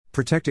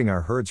Protecting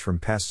our herds from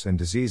pests and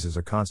disease is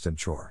a constant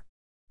chore.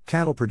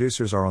 Cattle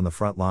producers are on the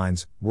front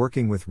lines,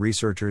 working with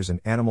researchers and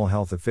animal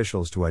health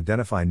officials to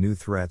identify new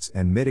threats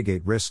and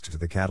mitigate risks to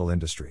the cattle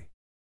industry.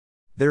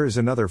 There is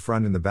another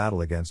front in the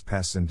battle against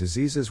pests and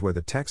diseases where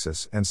the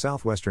Texas and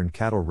Southwestern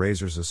Cattle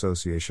Raisers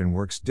Association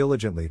works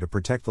diligently to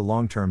protect the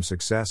long-term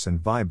success and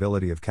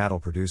viability of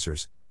cattle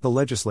producers, the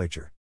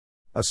legislature.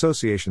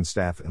 Association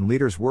staff and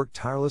leaders work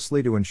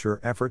tirelessly to ensure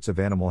efforts of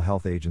animal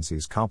health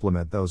agencies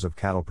complement those of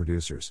cattle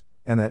producers,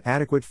 and that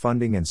adequate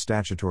funding and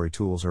statutory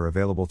tools are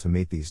available to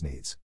meet these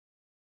needs.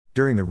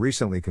 During the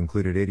recently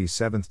concluded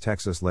 87th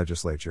Texas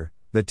Legislature,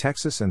 the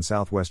Texas and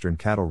Southwestern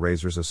Cattle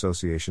Raisers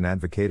Association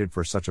advocated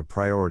for such a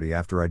priority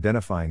after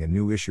identifying a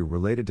new issue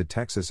related to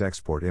Texas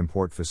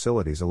export-import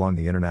facilities along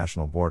the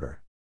international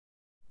border.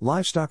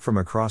 Livestock from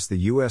across the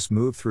U.S.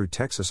 move through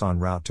Texas en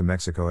route to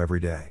Mexico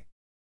every day.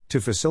 To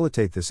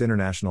facilitate this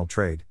international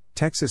trade,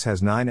 Texas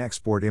has 9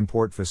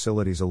 export-import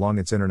facilities along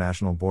its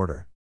international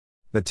border.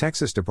 The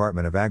Texas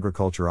Department of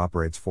Agriculture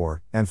operates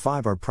 4, and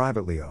 5 are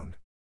privately owned.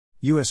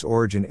 U.S.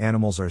 origin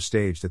animals are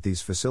staged at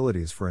these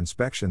facilities for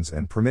inspections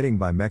and permitting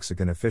by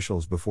Mexican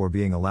officials before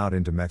being allowed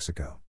into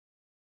Mexico.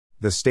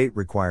 The state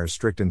requires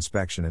strict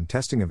inspection and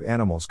testing of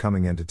animals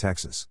coming into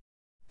Texas.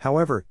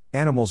 However,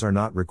 animals are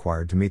not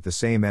required to meet the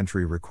same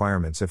entry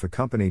requirements if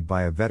accompanied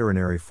by a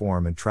veterinary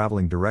form and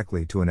traveling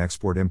directly to an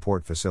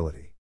export-import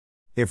facility.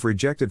 If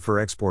rejected for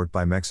export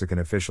by Mexican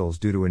officials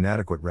due to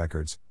inadequate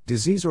records,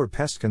 disease or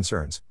pest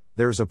concerns,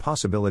 there is a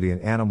possibility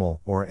an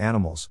animal, or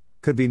animals,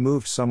 could be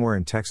moved somewhere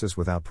in Texas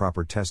without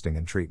proper testing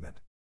and treatment.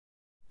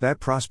 That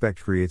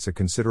prospect creates a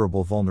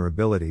considerable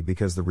vulnerability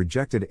because the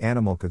rejected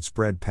animal could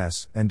spread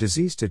pests and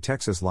disease to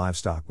Texas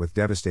livestock with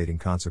devastating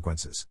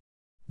consequences.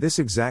 This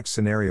exact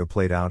scenario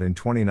played out in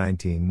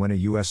 2019 when a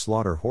U.S.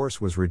 slaughter horse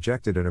was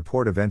rejected at a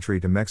port of entry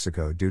to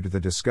Mexico due to the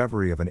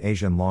discovery of an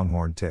Asian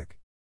longhorn tick.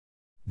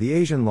 The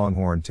Asian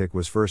longhorn tick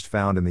was first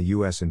found in the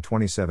U.S. in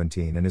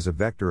 2017 and is a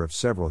vector of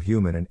several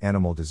human and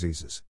animal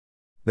diseases.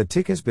 The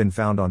tick has been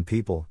found on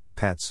people,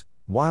 pets,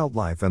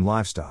 wildlife and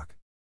livestock.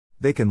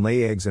 They can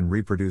lay eggs and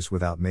reproduce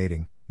without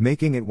mating,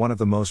 making it one of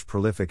the most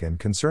prolific and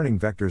concerning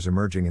vectors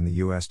emerging in the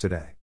U.S.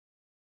 today.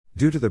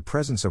 Due to the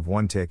presence of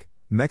one tick,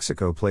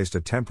 Mexico placed a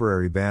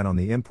temporary ban on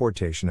the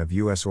importation of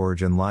U.S.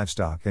 origin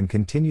livestock and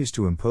continues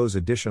to impose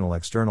additional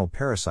external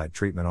parasite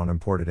treatment on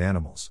imported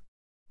animals.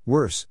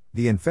 Worse,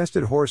 the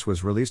infested horse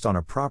was released on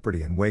a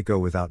property in Waco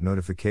without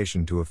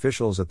notification to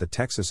officials at the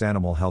Texas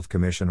Animal Health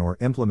Commission or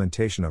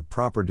implementation of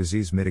proper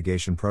disease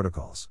mitigation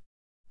protocols.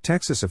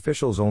 Texas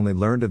officials only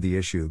learned of the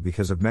issue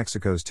because of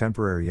Mexico's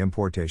temporary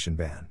importation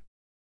ban.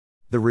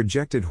 The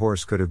rejected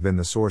horse could have been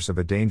the source of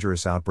a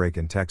dangerous outbreak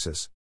in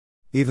Texas.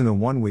 Even the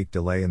 1-week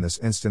delay in this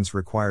instance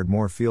required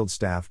more field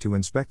staff to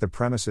inspect the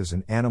premises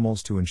and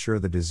animals to ensure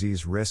the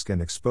disease risk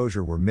and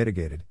exposure were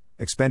mitigated,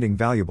 expending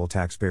valuable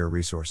taxpayer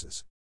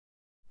resources.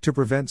 To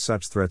prevent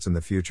such threats in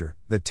the future,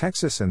 the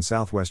Texas and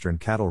Southwestern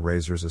Cattle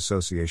Raisers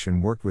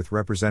Association worked with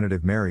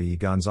Representative Mary E.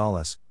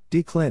 Gonzalez,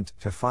 D. Clint,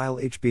 to file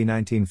HB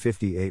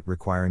 1958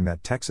 requiring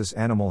that Texas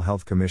Animal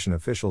Health Commission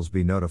officials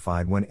be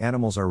notified when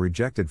animals are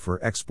rejected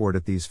for export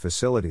at these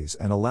facilities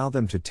and allow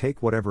them to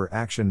take whatever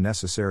action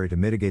necessary to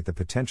mitigate the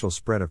potential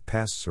spread of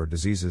pests or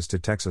diseases to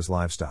Texas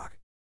livestock.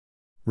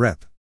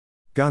 Rep.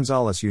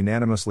 Gonzalez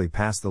unanimously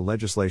passed the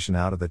legislation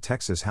out of the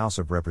Texas House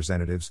of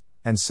Representatives,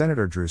 and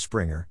Senator Drew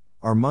Springer,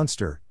 R.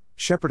 Munster,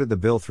 shepherded the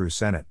bill through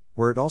Senate,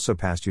 where it also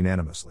passed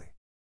unanimously.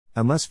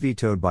 Unless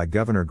vetoed by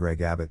Governor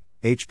Greg Abbott,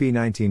 HB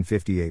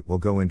 1958 will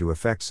go into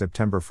effect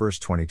September 1,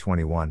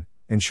 2021,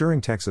 ensuring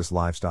Texas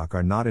livestock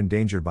are not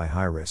endangered by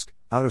high-risk,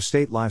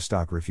 out-of-state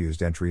livestock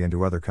refused entry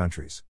into other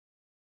countries.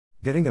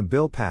 Getting a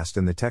bill passed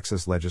in the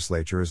Texas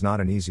legislature is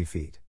not an easy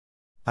feat.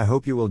 I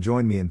hope you will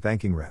join me in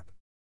thanking Rep.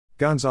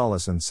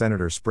 Gonzalez and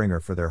Senator Springer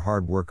for their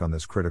hard work on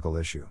this critical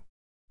issue.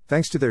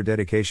 Thanks to their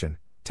dedication,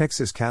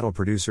 Texas cattle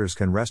producers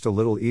can rest a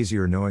little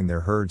easier knowing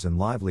their herds and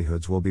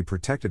livelihoods will be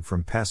protected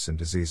from pests and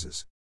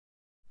diseases.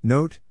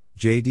 Note: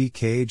 J.D.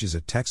 Cage is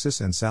a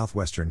Texas and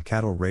Southwestern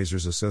Cattle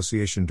Raisers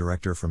Association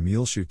director from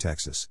Muleshoe,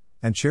 Texas,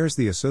 and chairs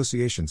the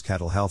association's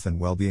Cattle Health and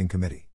Well-Being Committee.